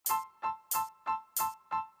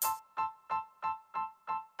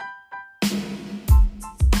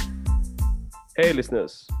Hey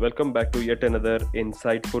listeners, welcome back to yet another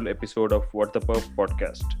insightful episode of What the Perf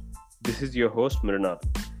podcast. This is your host Mrinal.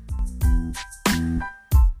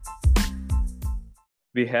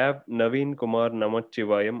 We have Naveen Kumar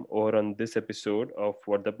Namachivayam over on this episode of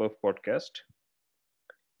What the Perf podcast.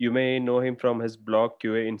 You may know him from his blog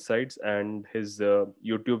QA Insights and his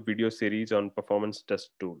YouTube video series on performance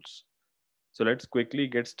test tools. So let's quickly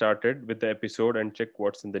get started with the episode and check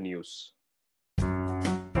what's in the news.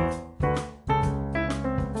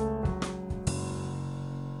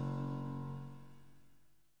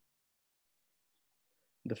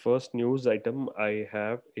 The first news item I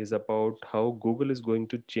have is about how Google is going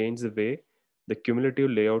to change the way the cumulative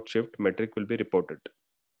layout shift metric will be reported.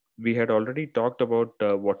 We had already talked about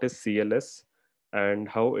what is CLS and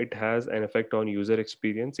how it has an effect on user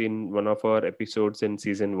experience in one of our episodes in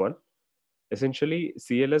season 1. Essentially,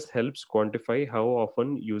 CLS helps quantify how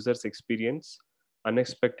often users experience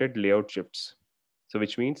unexpected layout shifts. So,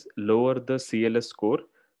 which means lower the CLS score,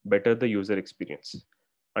 better the user experience.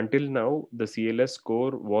 Until now, the CLS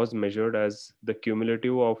score was measured as the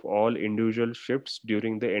cumulative of all individual shifts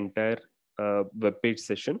during the entire web page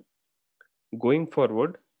session. Going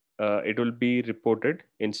forward, it will be reported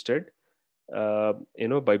instead,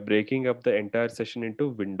 by breaking up the entire session into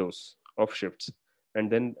windows of shifts and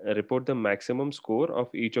then report the maximum score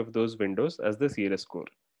of each of those windows as the CLS score.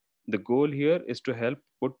 The goal here is to help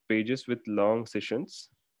put pages with long sessions,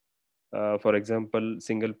 for example,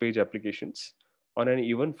 single page applications, on an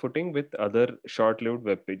even footing with other short lived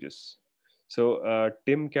web pages. So,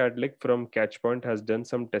 Tim Cadlick from Catchpoint has done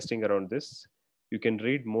some testing around this. You can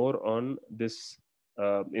read more on this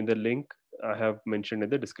in the link I have mentioned in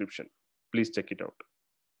the description. Please check it out.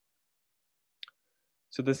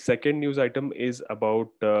 So, the second news item is about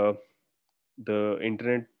the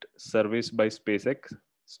internet service by SpaceX,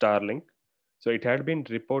 Starlink. So it had been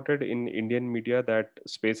reported in Indian media that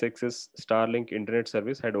SpaceX's Starlink internet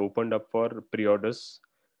service had opened up for pre-orders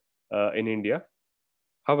in India.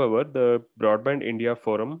 However, the Broadband India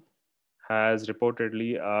Forum has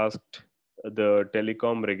reportedly asked the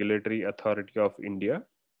Telecom Regulatory Authority of India,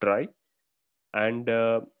 TRAI, and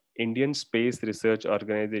Indian Space Research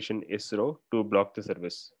Organization ISRO to block the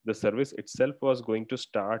service. The service itself was going to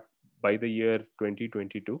start by the year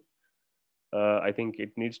 2022. I think it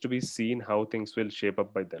needs to be seen how things will shape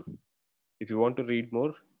up by then. If you want to read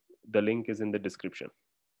more, the link is in the description.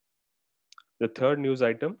 The third news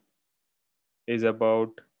item is about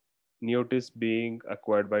Neotis being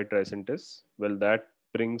acquired by Tricentis. Well, that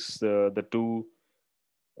brings the two,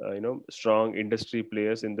 strong industry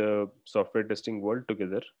players in the software testing world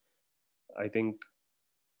together. I think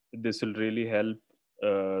this will really help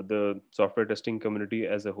the software testing community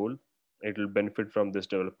as a whole. It will benefit from this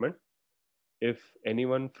development. If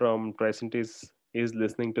anyone from Tricentis is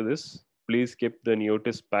listening to this, please keep the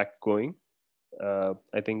Neotis pack going.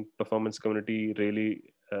 I think performance community really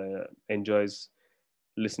enjoys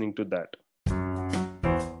listening to that.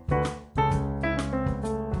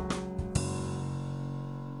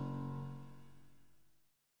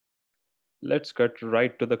 Let's cut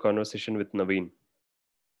right to the conversation with Naveen.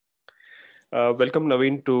 Welcome,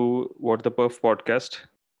 Naveen, to What the Perf podcast.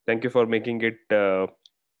 Thank you for making it,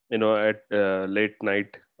 at late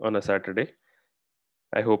night on a Saturday.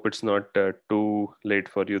 I hope it's not too late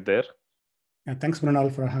for you there. Thanks,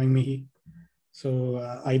 Mrinal, for having me. So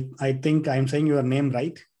I think I'm saying your name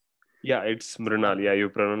right. Yeah, it's Mrinal. Yeah, you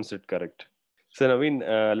pronounced it correct. So Naveen,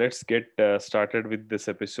 let's get started with this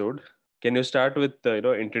episode. Can you start with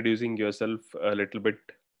introducing yourself a little bit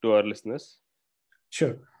to our listeners?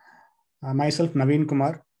 Sure. Myself, Naveen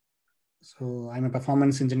Kumar. So I'm a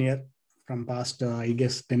performance engineer from past, I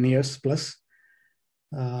guess, 10 years plus.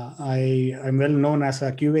 I'm well known as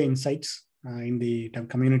a QA Insights in the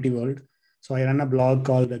community world. So I run a blog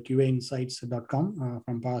called QAinsights.com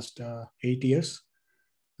from past 8 years.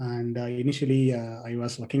 And initially, I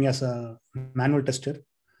was working as a manual tester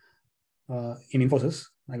in Infosys.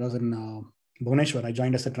 I was in Bhubaneswar. I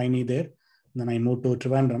joined as a trainee there. Then I moved to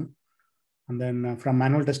Trivandrum. And then from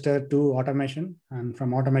manual tester to automation, and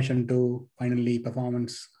from automation to finally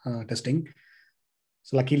performance testing.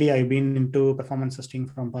 So luckily, I've been into performance testing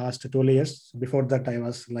from past 12 years. Before that, I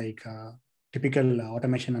was like typical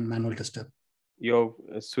automation and manual tester. You've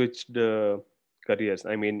switched careers.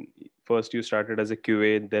 I mean, first you started as a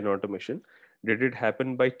QA, then automation. Did it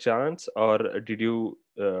happen by chance, or did you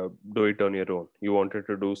do it on your own? You wanted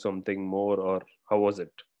to do something more, or how was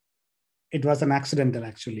it? It was an accidental,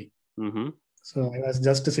 actually. Mm-hmm. So I was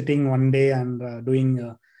just sitting one day and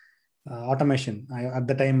doing automation. At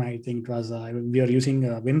the time, I think it was we are using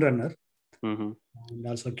Windrunner Mm-hmm. and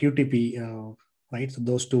also QTP, right? So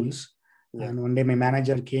those tools. Yeah. And one day my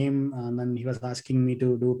manager came and then he was asking me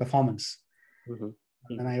to do performance. And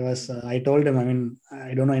then I told him, I mean,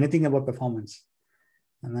 I don't know anything about performance.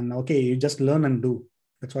 And then, okay, you just learn and do.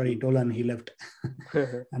 That's what he told, and he left.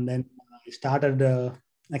 And then I started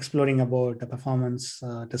exploring about the performance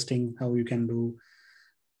testing, how you can do.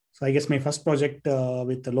 So I guess my first project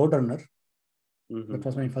with the Load Runner, that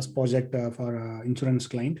was my first project for insurance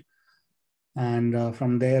client. And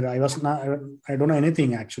from there, I don't know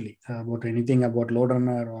anything actually about anything about Load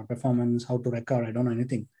Runner or performance, how to record. I don't know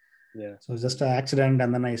anything. Yeah. So it's just an accident.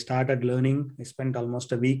 And then I started learning. I spent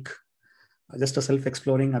almost a week just a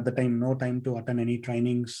self-exploring at the time, no time to attend any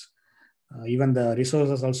trainings. Even the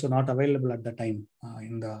resources also not available at the time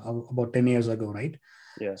about 10 years ago, right?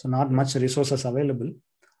 Yeah. So not much resources available.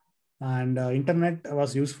 And internet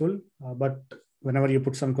was useful, but whenever you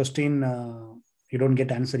put some question, you don't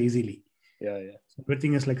get answer easily. Yeah. So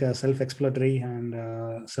everything is like a self-exploratory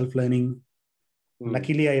and self-learning.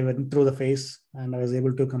 Luckily, I went through the phase and I was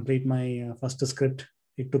able to complete my first script.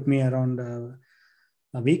 It took me around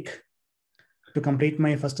a week to complete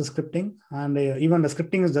my first scripting, and even the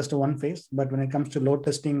scripting is just one phase, but when it comes to load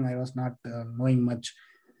testing, I was not knowing much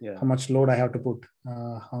how much load I have to put,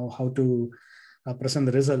 how to present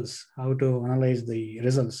the results, how to analyze the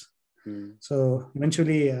results. So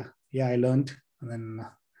eventually I learned, and then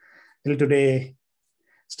till today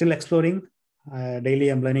still exploring. Daily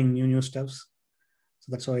I'm learning new stuffs, so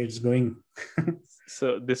that's why it's going.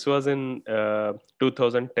 So this was in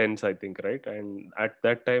 2010s, I think, right? And at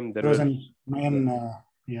that time there 2009,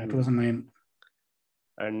 were 2009.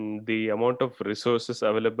 And the amount of resources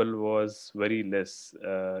available was very less.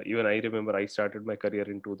 Even I remember I started my career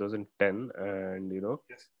in 2010, and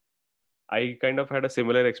Yes. I kind of had a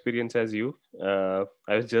similar experience as you. I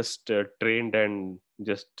was just trained and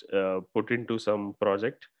just put into some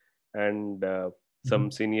project, and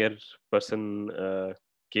some senior person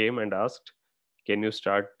came and asked, "Can you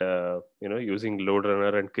start, using Load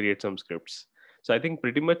Runner and create some scripts?" So I think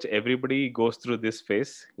pretty much everybody goes through this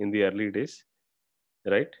phase in the early days,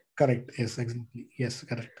 right? Correct. Yes, exactly. Yes,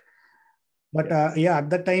 correct. But at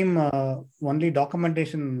that time, only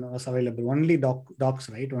documentation was available. Only docs,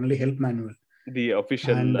 right? Only help manual. The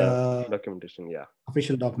official and documentation, yeah.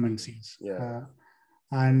 Official documents, yes. Yeah.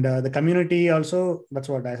 And the community also, that's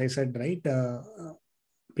what, as I said, right?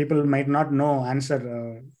 People might not know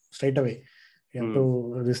answer straight away. You have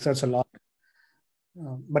to research a lot.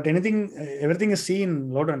 But everything is C in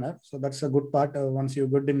Load Runner. So that's a good part. Once you're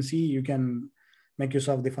good in C, you can make use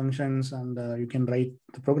of the functions and you can write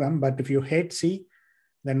the program. But if you hate C,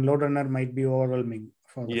 then Load Runner might be overwhelming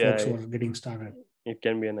for the folks who are getting started. It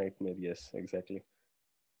can be a nightmare. Yes, exactly.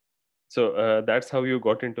 So that's how you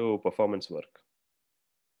got into performance work.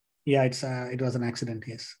 Yeah, it was an accident.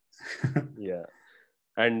 Yes. Yeah.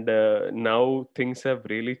 And now things have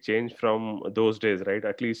really changed from those days, right?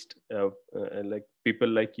 At least like people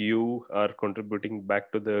like you are contributing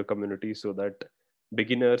back to the community so that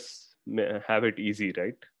beginners may have it easy,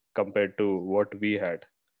 right? Compared to what we had.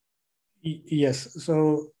 Yes.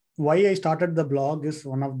 So why I started the blog is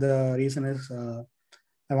one of the reason is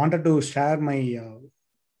I wanted to share my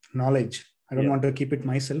knowledge. I don't want to keep it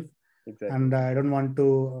myself. Exactly. And I don't want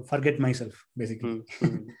to forget myself, basically.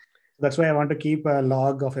 That's why I want to keep a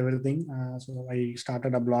log of everything. So I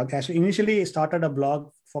started a blog. Actually, initially I started a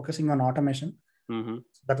blog focusing on automation.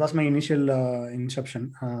 That was my initial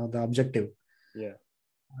inception, the objective. Yeah.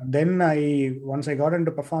 Then once I got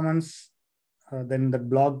into performance, then the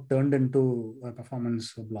blog turned into a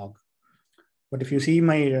performance blog. But if you see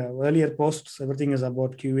my earlier posts, everything is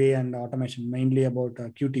about QA and automation, mainly about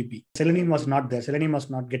QTP. Selenium was not there. Selenium was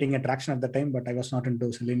not getting a traction at the time, but I was not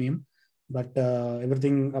into Selenium. But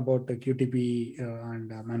everything about QTP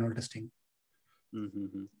and manual testing.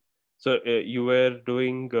 So you were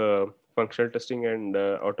doing functional testing and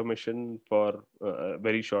automation for a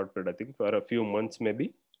very short period, I think, for a few months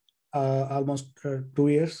maybe? Almost 2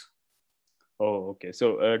 years. Oh, okay.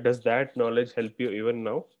 So does that knowledge help you even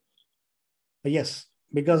now? Yes,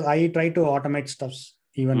 because I try to automate stuffs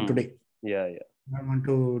even today. Yeah. I want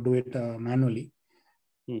to do it manually.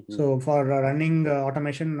 So for running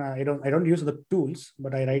automation, I don't use the tools,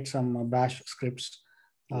 but I write some Bash scripts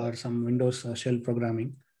or some Windows shell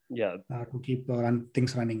programming. Yeah. To keep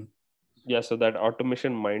things running. Yeah. So that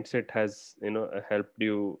automation mindset has helped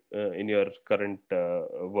you in your current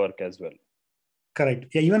work as well. Correct.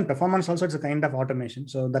 Yeah. Even performance also is a kind of automation.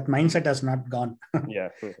 So that mindset has not gone. Yeah.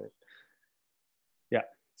 Yeah.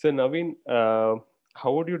 So Naveen,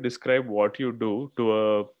 how would you describe what you do to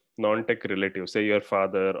a non-tech relative, say your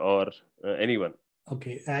father or anyone?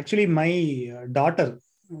 Okay. Actually, my daughter,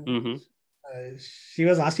 she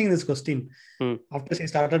was asking this question after she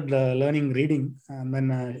started learning reading. And then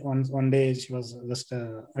one day she was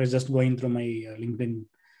I was just going through my LinkedIn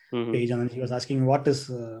page, and then she was asking, what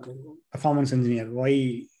is performance engineer?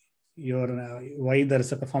 Why there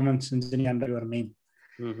is a performance engineer under your name?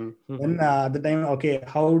 Then at the time, okay,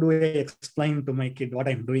 how do I explain to my kid what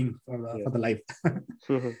I'm doing for the life?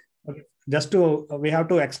 Okay. Just we have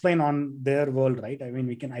to explain on their world, right? I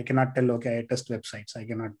mean, I cannot tell, okay, I test websites. I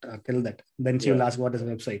cannot tell that. Then she will ask, what is a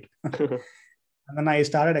website? And then I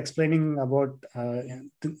started explaining about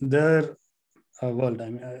their world. I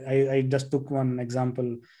mean, I just took one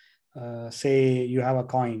example. Say you have a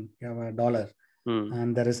coin, you have a dollar,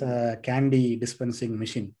 and there is a candy dispensing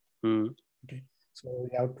machine. Okay. So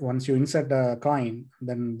once you insert a coin,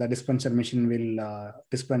 then the dispenser machine will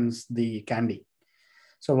dispense the candy.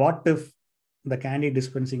 So what if the candy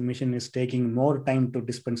dispensing machine is taking more time to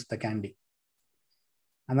dispense the candy?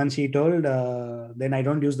 And then she told, then I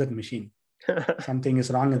don't use that machine. Something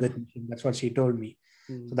is wrong with that machine. That's what she told me.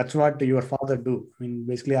 So that's what your father do. I mean,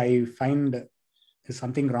 basically, I find is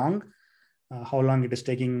something wrong, how long it is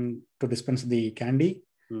taking to dispense the candy.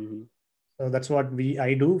 So that's what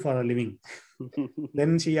I do for a living.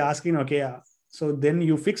 Then she asking, okay, so then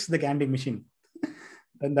you fix the candy machine.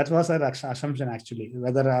 And that was her assumption, actually,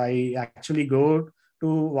 whether I actually go to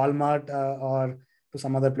Walmart or to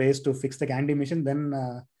some other place to fix the candy machine. Then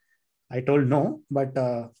I told no, but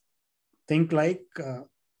think like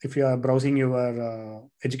if you are browsing your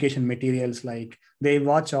education materials, like they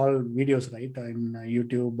watch all videos, right, in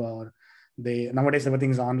YouTube, or nowadays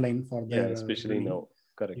everything is online for their especially now.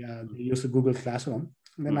 Correct. Yeah, they use Google Classroom.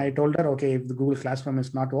 Then I told her, okay, if the Google Classroom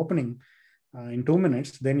is not opening in 2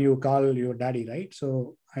 minutes, then you call your daddy, right?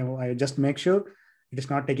 So I just make sure it is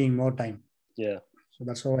not taking more time. Yeah. So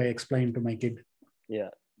that's how I explained to my kid. Yeah,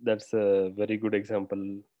 that's a very good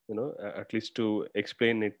example, at least to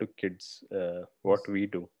explain it to kids what we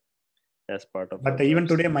do as part of. But even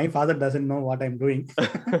today, my father doesn't know what I'm doing.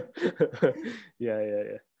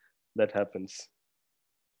 Yeah. That happens.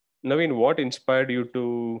 Naveen, what inspired you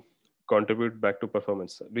to contribute back to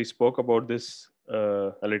performance? We spoke about this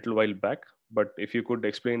a little while back, but if you could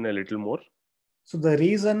explain a little more. So the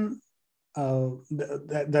reason,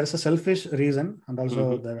 there is a selfish reason, and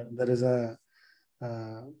also there is a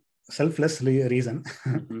selfless reason.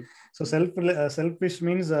 So selfish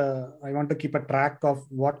means I want to keep a track of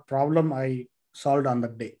what problem I solved on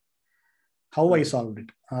that day, how I solved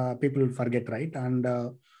it. People forget, right?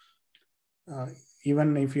 And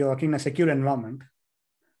even if you're working in a secure environment,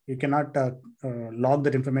 you cannot log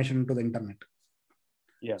that information to the internet.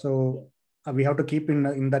 Yeah. So we have to keep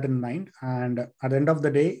in that in mind. And at the end of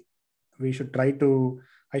the day, I should try to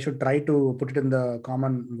put it in the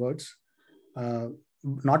common words,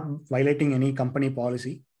 not violating any company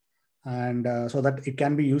policy, and so that it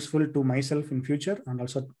can be useful to myself in future, and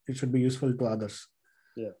also it should be useful to others.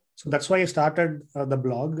 Yeah. So that's why I started the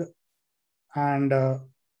blog. And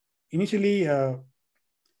initially,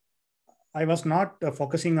 I was not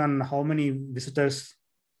focusing on how many visitors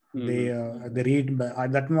they read,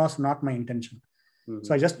 but that was not my intention.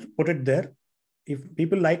 So I just put it there. If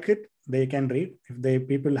people like it, they can read. If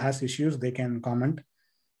people has issues, they can comment.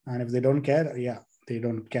 And if they don't care, they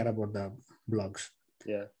don't care about the blogs.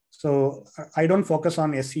 Yeah. So I don't focus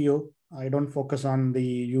on SEO. I don't focus on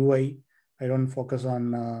the UI. I don't focus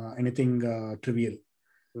on anything trivial.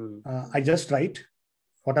 I just write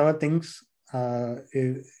whatever things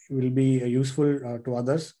will be useful to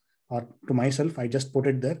others or to myself. I just put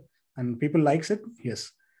it there, and people likes it.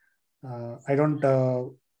 Yes. I don't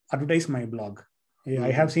advertise my blog.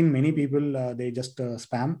 I have seen many people, they just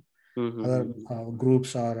spam other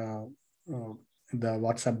groups or the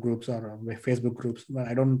WhatsApp groups or Facebook groups, but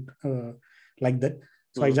I don't like that.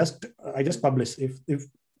 So I just publish. If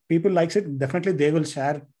people likes it, definitely they will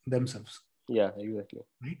share themselves. Yeah, exactly.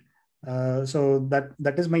 Right. So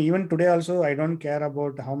that is my, even today also, I don't care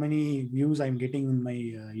about how many views I'm getting in my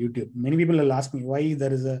YouTube. Many people will ask me why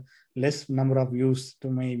there is a less number of views to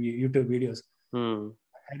my YouTube videos.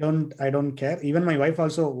 I don't care. Even my wife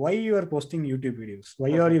also, why you are posting YouTube videos?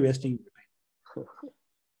 Why are you wasting time?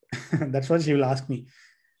 That's what she will ask me.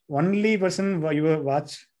 Only person you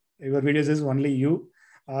watch your videos is only you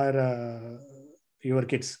or your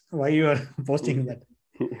kids. Why you are posting that?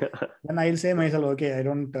 Then I'll say myself, okay, I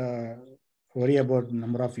don't worry about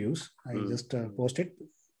number of views. I just post it.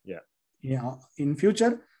 Yeah. In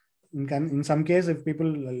future, in some case, if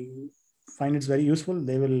people find it's very useful,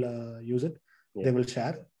 they will use it. Yeah. They will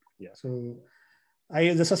share. Yeah. So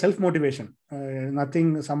just a self-motivation.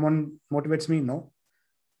 Nothing, someone motivates me, no.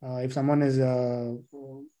 If someone is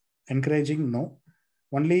encouraging, no.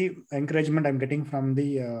 only encouragement I'm getting from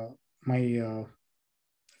the my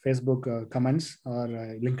Facebook comments or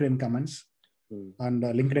LinkedIn comments and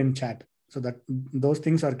LinkedIn chat. So that those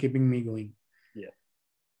things are keeping me going. Yeah.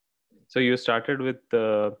 So you started with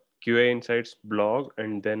the QA Insights blog,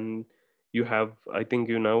 and then you have, I think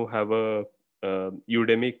you now have a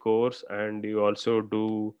Udemy course, and you also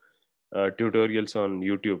do tutorials on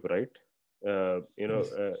YouTube, right?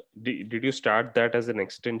 Yes. Did you start that as an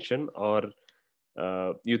extension, or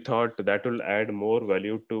you thought that will add more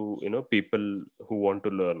value to people who want to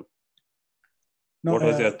learn? No, What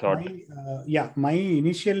was your thought? my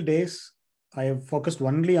initial days, I have focused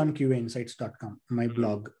only on QAinsights.com, my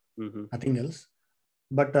blog, Mm-hmm. nothing else.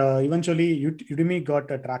 But eventually, Udemy got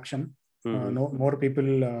traction. Mm-hmm. No more people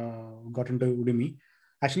got into Udemy.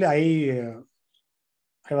 Actually,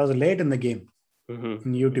 I was late in the game Mm-hmm.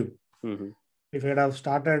 in YouTube. Mm-hmm. If I had have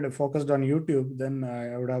started focused on YouTube, then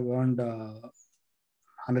I would have earned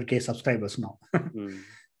 100K subscribers now. Mm.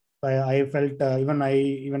 I felt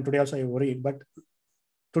even today also I worried, but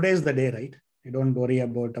today is the day, right? You don't worry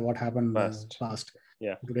about what happened past.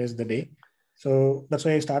 Yeah. Today is the day. So that's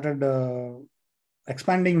why I started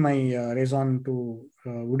expanding my raison to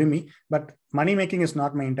Udemy. But money making is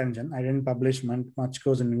not my intention. I didn't publish much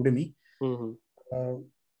course in Udemy. Mm-hmm.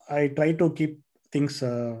 I try to keep things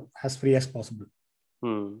as free as possible.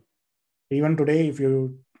 Mm. Even today, if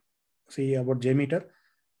you see about JMeter,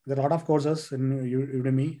 there are a lot of courses in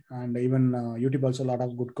Udemy, and even YouTube also a lot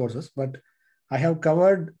of good courses. But I have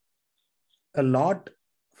covered a lot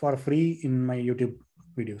for free in my YouTube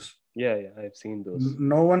videos. Yeah, I've seen those.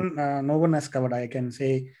 No one has covered. I can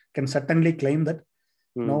certainly claim that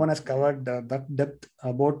no one has covered that depth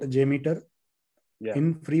about JMeter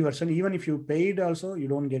in free version. Even if you paid, also you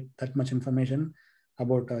don't get that much information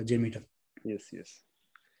about JMeter. Yes.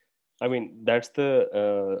 I mean, that's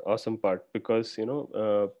the awesome part, because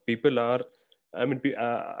people are. I mean,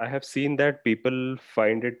 I have seen that people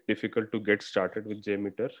find it difficult to get started with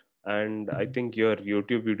JMeter, and I think your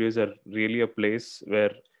YouTube videos are really a place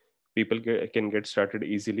where people can get started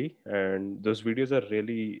easily, and those videos are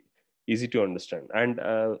really easy to understand. And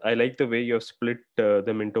I like the way you have split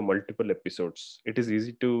them into multiple episodes. It is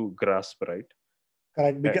easy to grasp, right?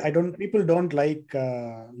 Correct, because people don't like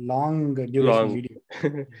long duration Long.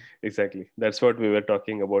 video. Exactly, that's what we were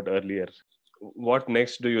talking about earlier. What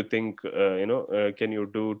next do you think can you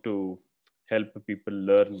do to help people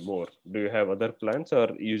learn more? Do you have other plans,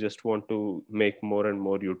 or you just want to make more and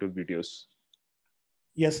more YouTube videos?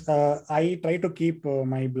 Yes, I try to keep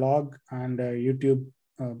my blog and YouTube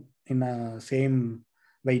in a same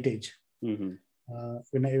weightage. Mm-hmm.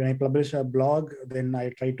 When I publish a blog, then I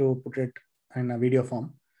try to put it in a video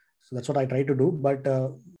form. So that's what I try to do. But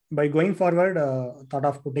by going forward, thought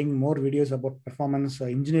of putting more videos about performance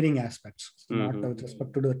engineering aspects, so not with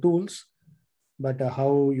respect to the tools, but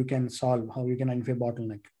how you can solve, how you can identify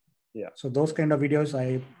bottleneck. Yeah. So those kind of videos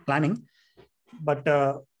I planning. But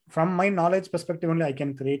from my knowledge perspective only, I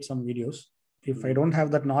can create some videos. If I don't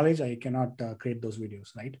have that knowledge, I cannot create those videos,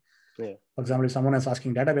 right? Yeah. For example, if someone is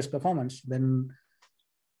asking database performance, then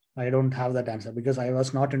I don't have that answer because I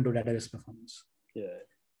was not into database performance. Yeah.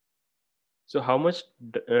 So how much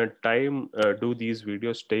time do these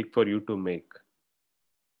videos take for you to make?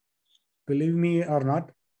 Believe me or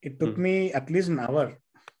not, it took me at least an hour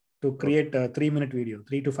to create a 3-minute video,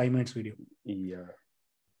 3 to 5 minutes video. Yeah.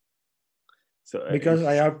 So because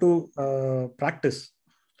I have to practice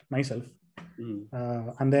myself,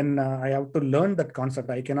 and then I have to learn that concept.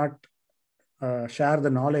 I cannot share the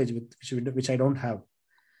knowledge which I don't have.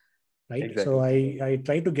 Right. Exactly. So I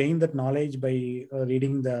try to gain that knowledge by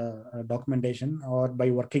reading the documentation or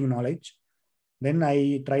by working knowledge. Then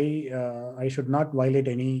I should not violate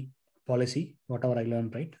any policy, whatever I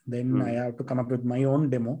learned, right? Then I have to come up with my own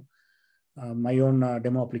demo, my own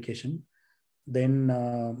demo application, then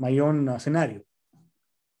my own scenario.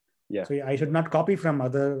 Yeah. So I should not copy from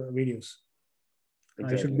other videos.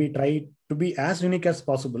 Exactly. I should try to be as unique as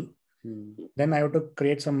possible. Then I have to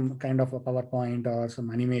create some kind of a PowerPoint or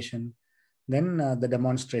some animation. Then the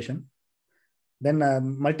demonstration. Then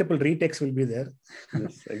multiple retakes will be there.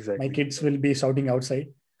 Yes, exactly. My kids will be shouting outside,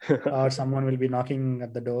 or someone will be knocking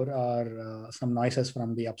at the door, or some noises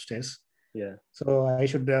from the upstairs. Yeah. So I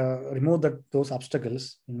should remove those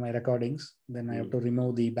obstacles in my recordings. Then I have to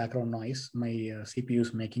remove the background noise my CPU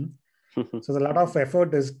is making. So a lot of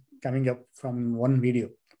effort is coming up from one video.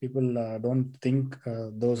 People don't think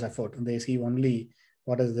those effort. They see only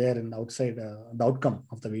what is there in the outside, the outcome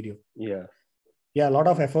of the video. Yeah. Yeah, a lot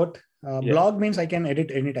of effort. Blog means I can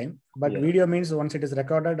edit anytime, but video means once it is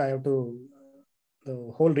recorded, I have to,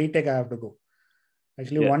 the whole retake I have to go.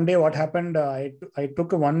 Actually, one day what happened, I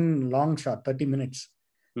took one long shot, 30 minutes,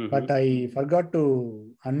 but I forgot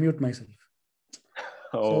to unmute myself.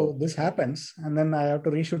 So this happens, and then I have to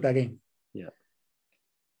reshoot again. Yeah.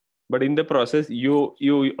 But in the process, you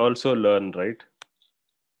also learn, right?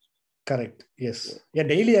 Correct. Yes. Yeah.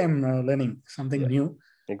 Daily I'm learning something new.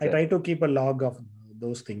 Exactly. I try to keep a log of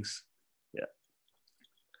those things. Yeah.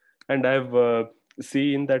 And I've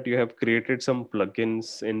seen that you have created some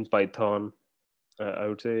plugins in Python. I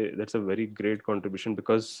would say that's a very great contribution,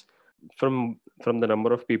 because from the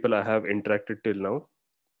number of people I have interacted till now,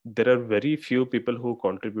 there are very few people who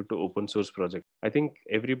contribute to open source projects. I think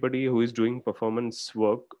everybody who is doing performance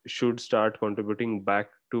work should start contributing back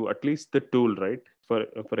to at least the tool, right?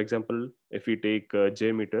 For example, if we take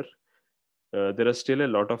JMeter, there is still a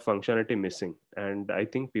lot of functionality missing, and I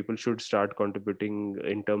think people should start contributing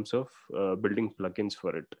in terms of building plugins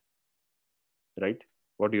for it, right?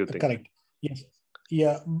 What do you think? Correct. Yes.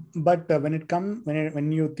 Yeah, but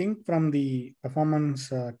when you think from the performance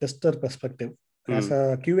tester perspective, as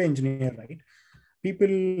a QA engineer, right? People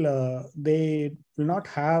they will not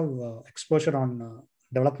have exposure on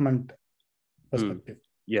development perspective.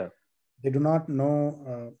 Yeah, they do not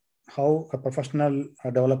know how a professional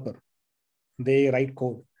developer they write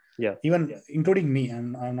code. Yeah, even including me,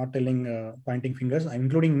 and I'm not telling pointing fingers. I'm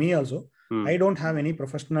including me also. I don't have any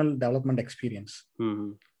professional development experience.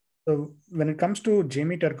 So when it comes to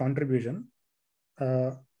JMeter contribution,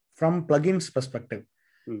 from plugins perspective,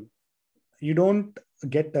 you don't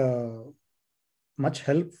get much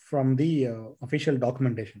help from the official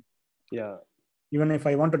documentation. Yeah. Even if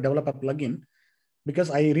I want to develop a plugin,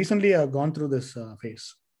 because I recently gone through this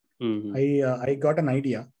phase. I got an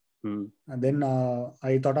idea, and then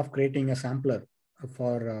I thought of creating a sampler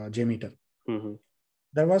for JMeter.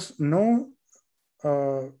 There was no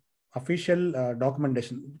official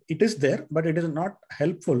documentation. It is there, but it is not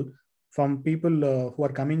helpful from people who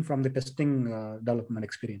are coming from the testing development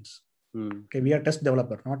experience. Okay, we are test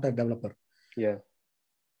developer, not a developer. Yeah.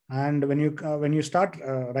 And when you start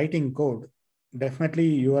writing code, definitely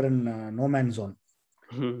you are in no man's zone.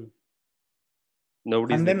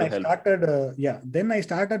 Nobody's and then there I to help. started, then I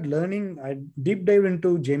started learning. I deep dive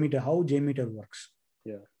into JMeter, how JMeter works.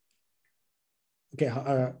 Yeah. Okay,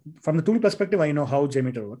 from the tool perspective, I know how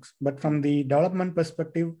JMeter works, but from the development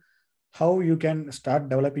perspective, how you can start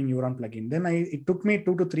developing your own plugin. Then it took me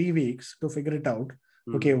 2 to 3 weeks to figure it out.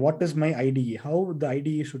 Okay, what is my IDE? How the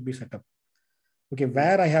IDE should be set up? Okay,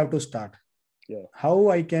 where I have to start? Yeah. How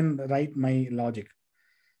I can write my logic?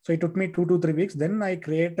 So it took me 2 to 3 weeks. Then I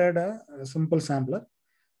created a simple sampler.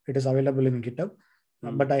 It is available in GitHub,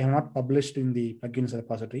 but I have not published in the plugins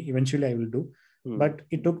repository. Eventually, I will do. But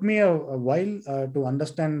it took me a while to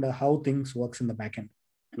understand how things works in the backend.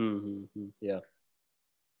 Yeah.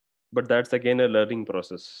 But that's again a learning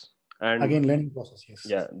process. And again, learning process. Yes.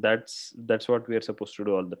 Yeah, that's what we are supposed to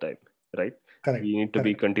do all the time, right? Correct. We need to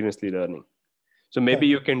be continuously learning. So maybe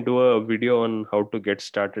you can do a video on how to get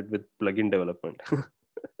started with plugin development.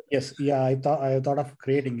 Yes. Yeah. I thought of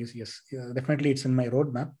creating this. Yes. Definitely, it's in my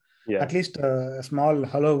roadmap. Yeah. At least a small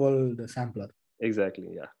Hello World sampler. Exactly.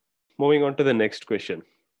 Yeah. Moving on to the next question.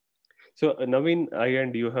 So Naveen, I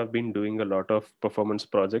and you have been doing a lot of performance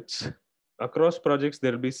projects. Across projects,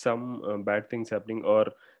 there will be some bad things happening or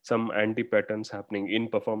some anti-patterns happening in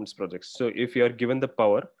performance projects. So if you are given the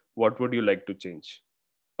power, what would you like to change?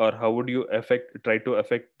 Or how would you try to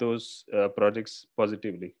affect those projects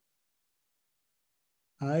positively?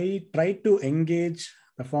 I try to engage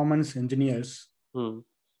performance engineers in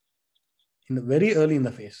very early in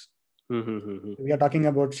the phase. We are talking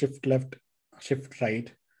about shift left, shift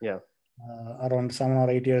right. Yeah. Around 7 or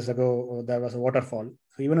 8 years ago, there was a waterfall.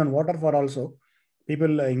 So even on waterfall also,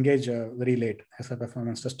 people engage very late as a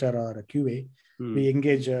performance tester or a QA. We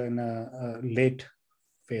engage in a late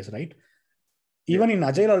phase, right? Even in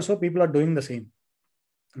Agile also, people are doing the same.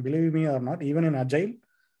 Believe me or not, even in Agile,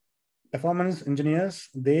 performance engineers,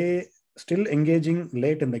 they still engaging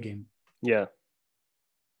late in the game. Yeah.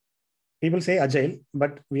 People say Agile,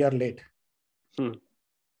 but we are late.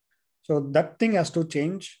 So that thing has to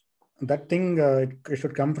change. That thing it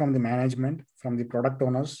should come from the management, from the product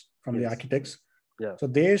owners, from the architects. Yeah. So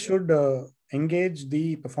they should engage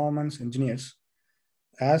the performance engineers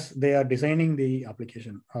as they are designing the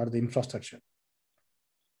application or the infrastructure.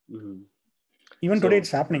 Even today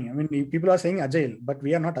it's happening. I mean, people are saying Agile, but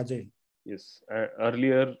we are not Agile. Yes.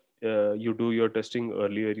 Earlier, you do your testing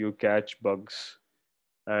earlier, you catch bugs,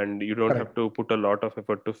 and you don't have to put a lot of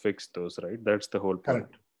effort to fix those, right? That's the whole point.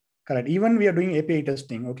 Correct. Even we are doing API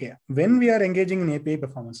testing. Okay. When we are engaging in API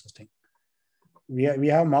performance testing, we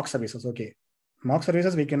have mock services. Okay. Mock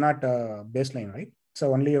services, we cannot baseline, right?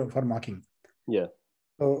 So only for mocking. Yeah.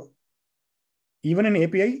 So even in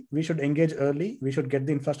API, we should engage early. We should get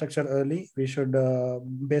the infrastructure early. We should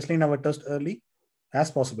baseline our test early as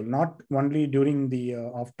possible, not only during the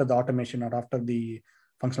after the automation or after the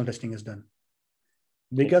functional testing is done.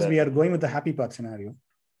 Because we are going with the happy path scenario.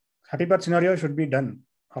 Happy path scenario should be done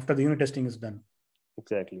after the unit testing is done.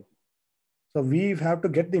 Exactly. So we have to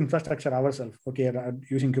get the infrastructure ourselves. Okay,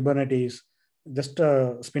 using Kubernetes, just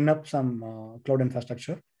spin up some cloud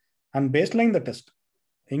infrastructure and baseline the test.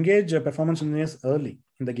 Engage performance engineers early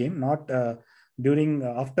in the game, not during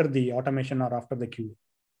after the automation or after the QA.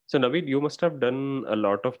 So Naveed, you must have done a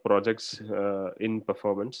lot of projects in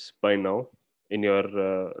performance by now in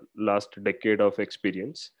your last decade of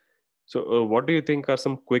experience. So what do you think are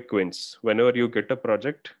some quick wins? Whenever you get a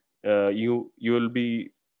project, you'll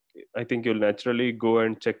be, I think you'll naturally go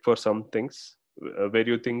and check for some things where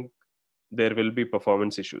you think there will be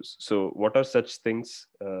performance issues. So what are such things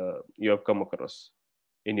you have come across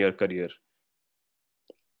in your career?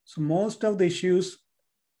 So most of the issues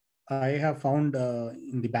I have found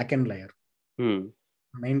in the backend layer,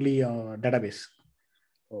 mainly database.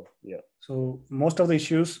 Oh, yeah. So most of the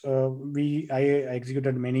issues I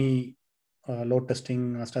executed many load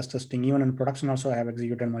testing, stress testing, even in production also I have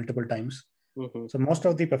executed multiple times. So most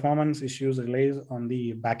of the performance issues relies on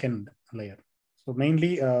the backend layer. So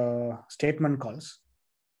mainly statement calls.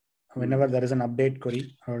 Whenever there is an update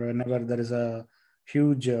query or whenever there is a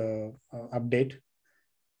huge update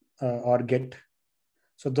or get.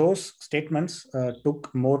 So those statements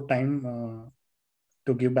took more time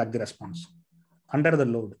to give back the response under the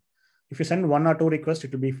load. If you send 1 or 2 requests,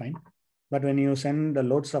 it will be fine. But when you send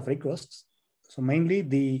loads of requests, so mainly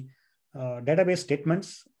the database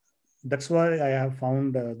statements, that's why I have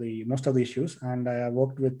found the most of the issues, and I have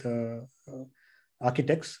worked with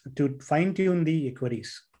architects to fine tune the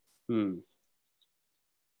queries.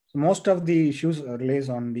 Most of the issues relies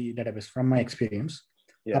on the database from my experience.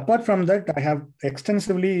 Yeah. Apart from that, I have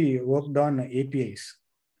extensively worked on APIs,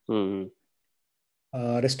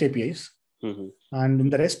 REST APIs. And in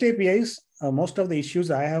the REST APIs, most of the issues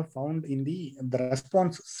I have found in the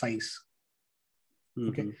response size.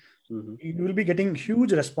 Okay, you will be getting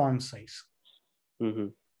huge response size,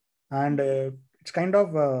 and it's kind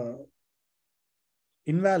of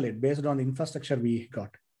invalid based on the infrastructure we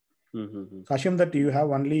got. So assume that you have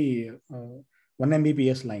only 1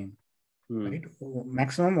 Mbps line, right?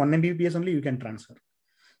 Maximum 1 Mbps only you can transfer.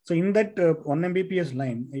 So in that 1 Mbps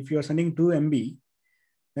line, if you are sending 2 MB,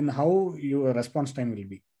 then how your response time will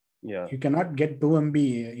be? Yeah, you cannot get 2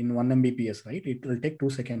 MB in 1 Mbps, right? It will take 2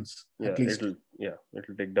 seconds at least.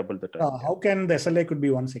 It'll take double the time. How can the SLA could be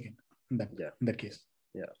 1 second in that case?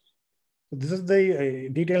 Yeah. So this is the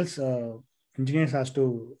details engineers has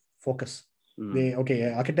to focus.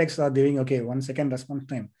 Architects are doing 1 second response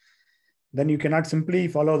time. Then you cannot simply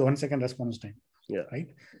follow the 1 second response time. Yeah.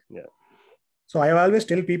 Right. Yeah. So I always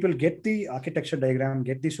tell people, get the architecture diagram,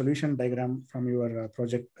 get the solution diagram from your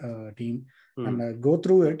project team, and go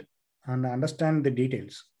through it and understand the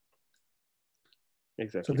details.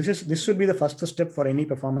 Exactly. So this should be the first step for any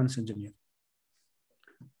performance engineer.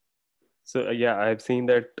 So I've seen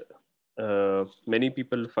that many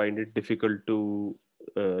people find it difficult to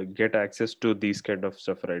get access to these kind of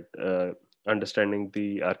stuff, right? Understanding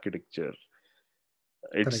the architecture.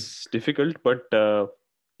 It's Correct. Difficult, but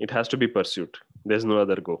it has to be pursued. There's no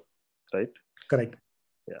other go, right? Correct.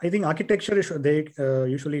 Yeah. I think architecture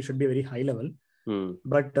usually should be very high level,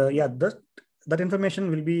 but that information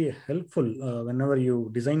will be helpful whenever you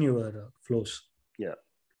design your flows. Yeah,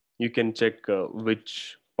 you can check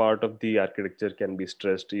which part of the architecture can be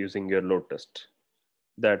stressed using your load test.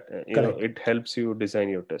 That it helps you design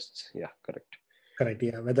your tests. Yeah, correct. Correct.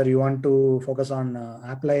 Yeah, whether you want to focus on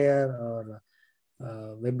app layer or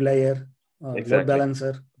web layer, or load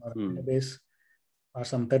balancer, or database, or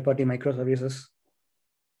some third-party microservices.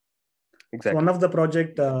 Exactly. So one of the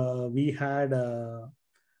project we had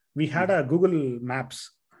a Google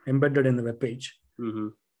Maps embedded in the web page,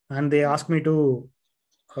 and they asked me to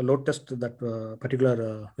load test that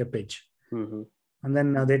particular web page. And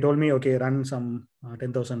then they told me, okay, run some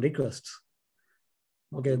 10,000 requests.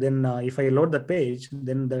 Okay, then if I load that page,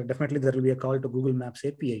 then definitely there will be a call to Google Maps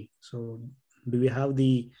API. So do we have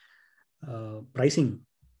the pricing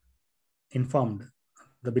informed,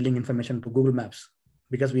 the billing information to Google Maps?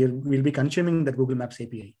 Because we'll be consuming that Google Maps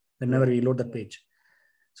API whenever we load that page.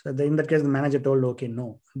 So in that case, the manager told, okay,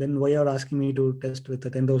 no. Then why are asking me to test with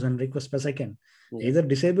 10,000 requests per second? Yeah. Either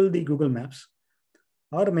disable the Google Maps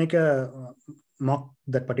or make a mock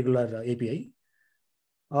that particular API,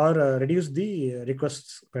 or reduce the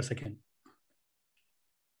requests per second.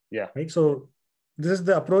 Yeah. Right. So this is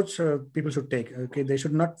the approach people should take. Okay, they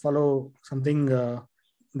should not follow something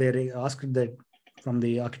they asked that from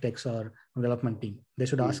the architects or development team. They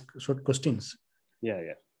should ask short questions.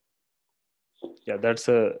 Yeah, that's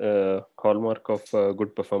a hallmark of a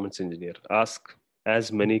good performance engineer. Ask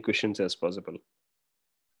as many questions as possible.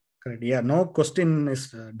 Correct. Yeah, no question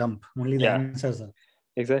is dumb. Only the answers are.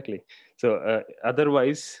 Exactly. So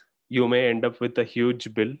otherwise, you may end up with a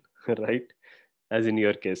huge bill, right? As in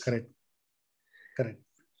your case. Correct.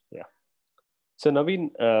 Yeah. So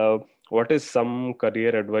Naveen, what is some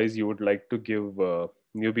career advice you would like to give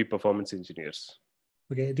newbie performance engineers?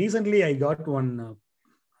 Okay. Recently, I got one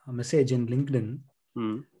message in LinkedIn.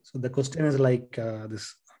 So the question is like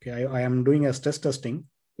this. Okay, I am doing a stress testing.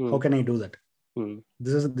 How can I do that?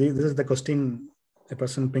 This is the question a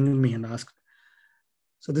person pinged me and asked.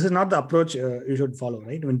 So this is not the approach you should follow,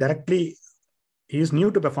 right? When directly he is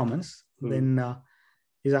new to performance, then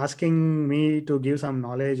he's asking me to give some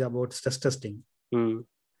knowledge about stress testing.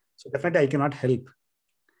 So definitely I cannot help.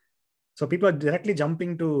 So people are directly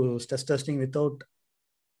jumping to stress testing without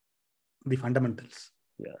the fundamentals.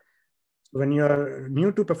 Yeah. So when you are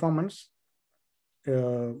new to performance,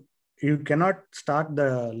 you cannot start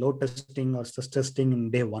the load testing or stress testing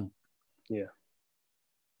in day one. Yeah.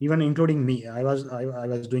 Even including me, I was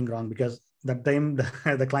doing wrong, because that time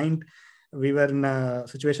the client, we were in a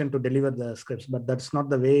situation to deliver the scripts, but that's not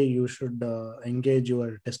the way you should engage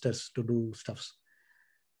your testers to do stuffs.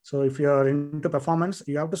 So if you are into performance,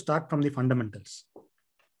 you have to start from the fundamentals.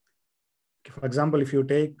 For example, if you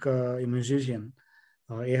take a musician,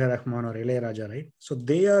 A.R. Rahman or Ilayaraja, right? So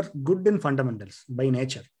they are good in fundamentals by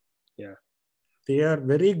nature. Yeah. They are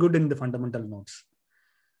very good in the fundamental notes.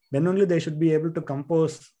 Then only they should be able to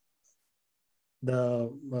compose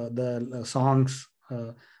the songs,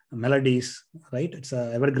 melodies, right? It's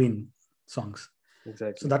evergreen songs.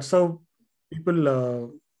 Exactly. So that's how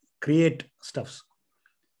people create stuffs.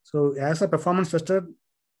 So as a performance tester,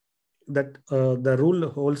 that the rule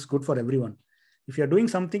holds good for everyone. If you're doing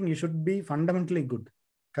something, you should be fundamentally good.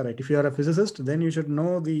 Correct. If you are a physicist, then you should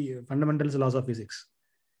know the fundamentals laws of physics.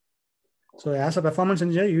 So as a performance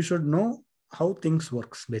engineer, you should know how things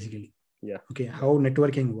works, basically. Yeah. Okay. How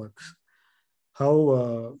networking works.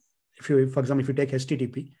 How, for example, if you take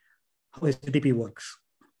HTTP, how HTTP works.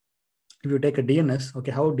 If you take a DNS,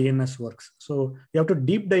 okay, how DNS works. So you have to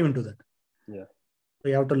deep dive into that. Yeah. So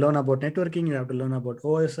you have to learn about networking, you have to learn about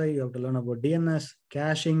OSI, you have to learn about DNS,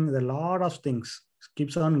 caching, there are a lot of things.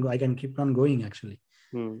 I can keep on going actually.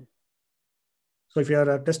 So if you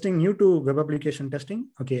are testing new to web application testing,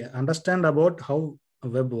 okay, understand about how a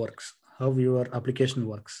web works, how your application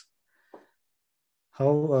works,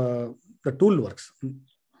 how the tool works,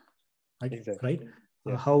 Exactly. right?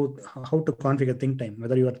 Yeah. How to configure think time,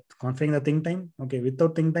 whether you are configuring the think time, okay,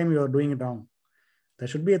 without think time, you are doing it wrong. There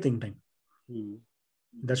should be a think time.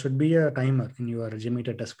 There should be a timer in your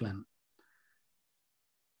JMeter test plan.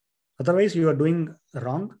 Otherwise, you are doing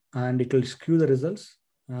wrong and it will skew the results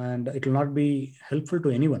and it will not be helpful to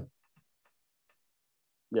anyone.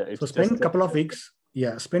 Yeah. So spend a couple of weeks.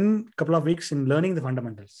 Yeah. Spend a couple of weeks in learning the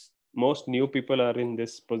fundamentals. Most new people are in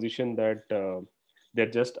this position that they're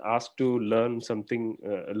just asked to learn something,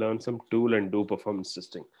 learn some tool and do performance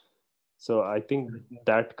testing. So I think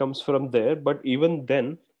that comes from there. But even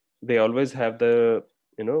then, they always have the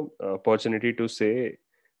opportunity to say,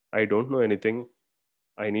 I don't know anything.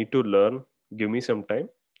 I need to learn. Give me some time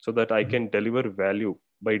so that I can deliver value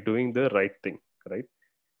by doing the right thing. Right.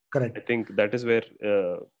 Correct. I think that is where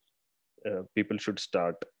people should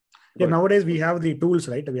start. Yeah. Nowadays we have the tools,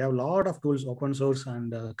 right? We have a lot of tools, open source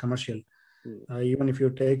and commercial. Even if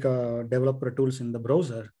you take developer tools in the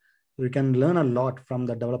browser, we can learn a lot from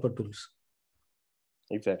the developer tools.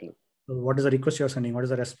 Exactly. So what is the request you're sending? What is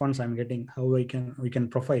the response I'm getting? How we can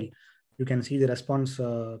profile. You can see the response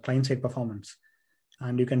client side performance,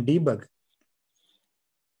 and you can debug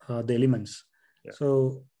the elements. Yeah.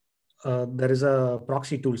 So there is a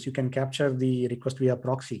proxy tools. You can capture the request via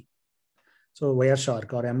proxy. So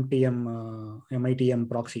Wireshark or MITM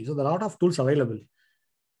proxy. So there are a lot of tools available.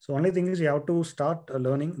 So only thing is you have to start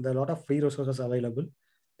learning. There are a lot of free resources available,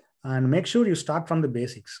 and make sure you start from the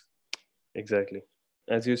basics. Exactly.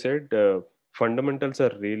 As you said, fundamentals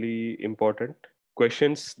are really important.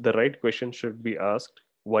 The right questions should be asked.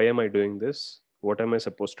 Why am I doing this? What am I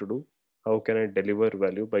supposed to do? How can I deliver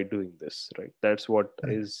value by doing this? Right. That's what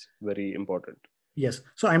is very important. Yes.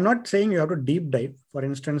 So I'm not saying you have to deep dive. For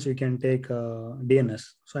instance, you can take DNS.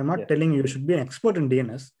 So I'm not telling you should be an expert in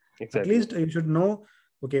DNS. Exactly. At least you should know,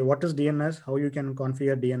 okay, what is DNS, how you can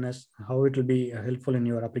configure DNS, how it will be helpful in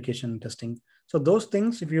your application testing. So those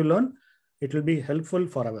things, if you learn, it will be helpful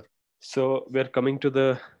forever. So we're coming to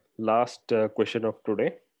the last question of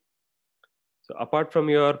today. So apart from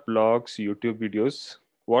your blogs, YouTube videos,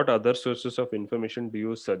 what other sources of information do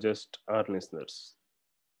you suggest our listeners?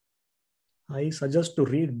 I suggest to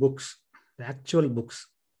read books, the actual books,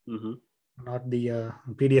 Mm-hmm. not the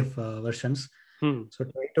PDF versions. Hmm. So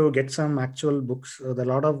try to get some actual books. There are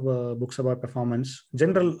a lot of books about performance,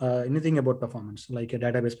 general anything about performance, like a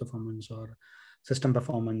database performance or system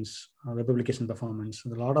performance, web application performance.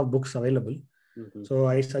 There are a lot of books available. Mm-hmm. So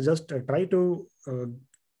I suggest try to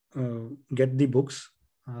get the books,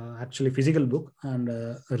 actually physical book, and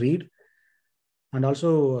read, and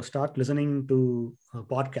also start listening to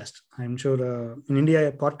podcasts. I'm sure in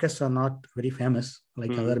India podcasts are not very famous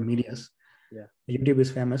like Hmm. other medias. Yeah. YouTube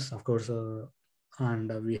is famous, of course,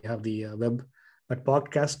 and we have the web. But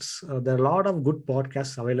podcasts, there are a lot of good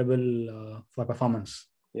podcasts available for performance.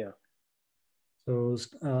 Yeah. So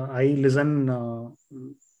I listen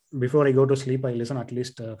before I go to sleep. I listen at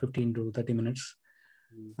least 15 to 30 minutes,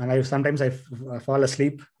 Mm. and I sometimes fall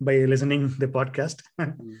asleep by listening the podcast.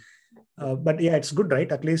 Mm. But yeah, it's good,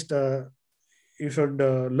 right? At least you should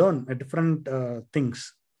learn different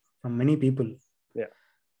things from many people. Yeah.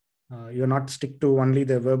 You're not stick to only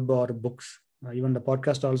the web or books. Even the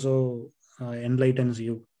podcast also enlightens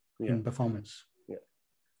you Yeah. in performance. Yeah.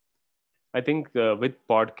 I think with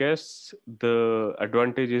podcasts, the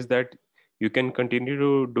advantage is that you can continue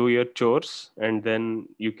to do your chores and then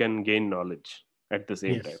you can gain knowledge at the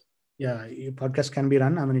same time. Yes. Yeah, your podcast can be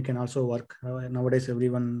run. I mean, you can also work. Nowadays,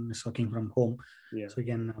 everyone is working from home. Yeah. So you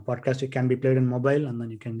can podcast, it can be played in mobile, and then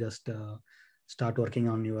you can just start working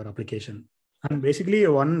on your application. And basically,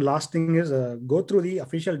 one last thing is go through the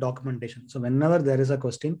official documentation. So whenever there is a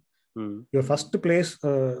question, Mm. your first place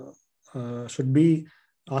should be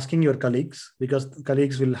asking your colleagues, because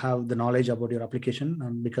colleagues will have the knowledge about your application,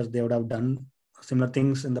 and because they would have done similar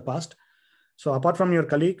things in the past. So apart from your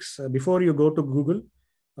colleagues, before you go to Google,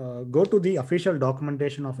 go to the official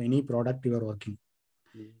documentation of any product you are working.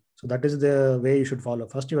 Mm. So that is the way you should follow.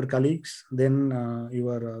 First your colleagues, then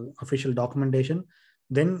your official documentation,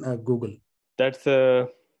 then Google. That's a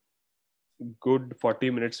good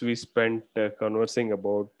 40 minutes we spent conversing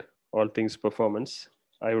about all things performance.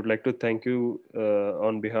 I would like to thank you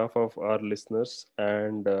on behalf of our listeners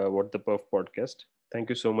and What the Perf podcast. Thank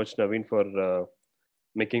you so much, Naveen, for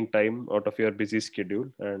making time out of your busy schedule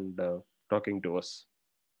and talking to us.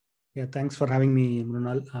 Yeah, thanks for having me,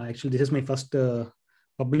 Mrunal. Actually, this is my first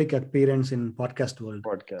public appearance in podcast world.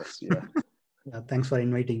 Podcast, yeah. Yeah, thanks for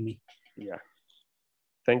inviting me. Yeah.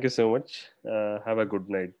 Thank you so much. Have a good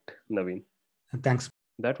night, Naveen. And thanks.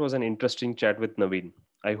 That was an interesting chat with Naveen.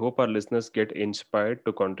 I hope our listeners get inspired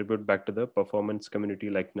to contribute back to the performance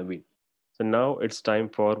community like Naveen. So now it's time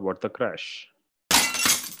for What the Crash.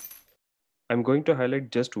 I'm going to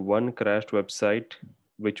highlight just one crashed website,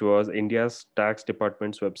 which was India's tax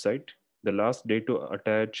department's website. The last day to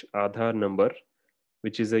attach Aadhaar number,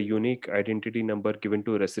 which is a unique identity number given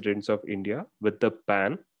to residents of India, with the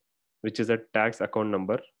PAN, which is a tax account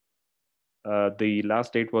number. The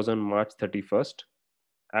last date was on March 31st.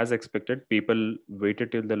 As expected, people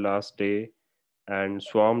waited till the last day and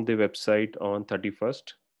swarmed the website on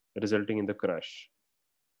 31st, resulting in the crash.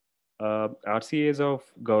 RCAs of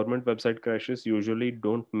government website crashes usually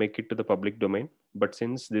don't make it to the public domain, but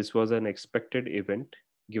since this was an expected event,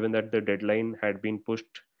 given that the deadline had been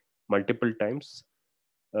pushed multiple times,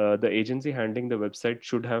 the agency handling the website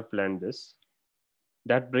should have planned this.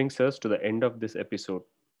 That brings us to the end of this episode.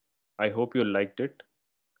 I hope you liked it.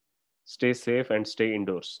 Stay safe and stay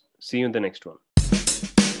indoors. See you in the next one.